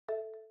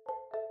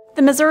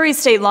The Missouri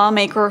state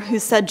lawmaker who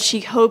said she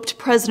hoped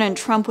President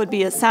Trump would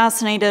be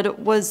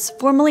assassinated was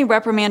formally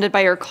reprimanded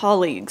by her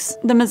colleagues.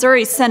 The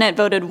Missouri Senate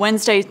voted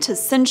Wednesday to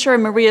censure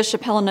Maria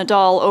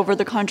Chappelle-Nadal over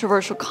the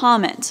controversial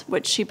comment,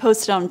 which she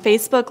posted on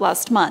Facebook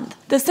last month.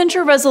 The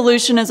censure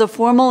resolution is a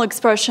formal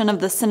expression of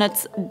the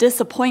Senate's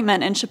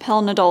disappointment in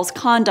Chappelle-Nadal's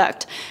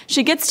conduct.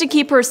 She gets to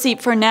keep her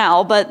seat for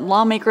now, but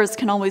lawmakers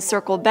can always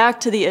circle back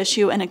to the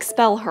issue and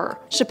expel her.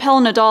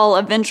 Chappelle-Nadal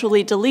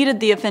eventually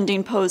deleted the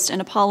offending post and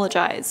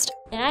apologized.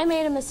 And I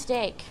made a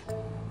mistake,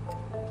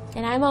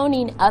 and I'm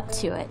owning up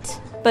to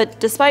it. But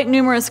despite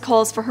numerous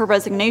calls for her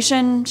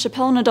resignation,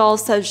 Chappelle-Nadal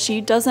says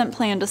she doesn't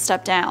plan to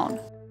step down.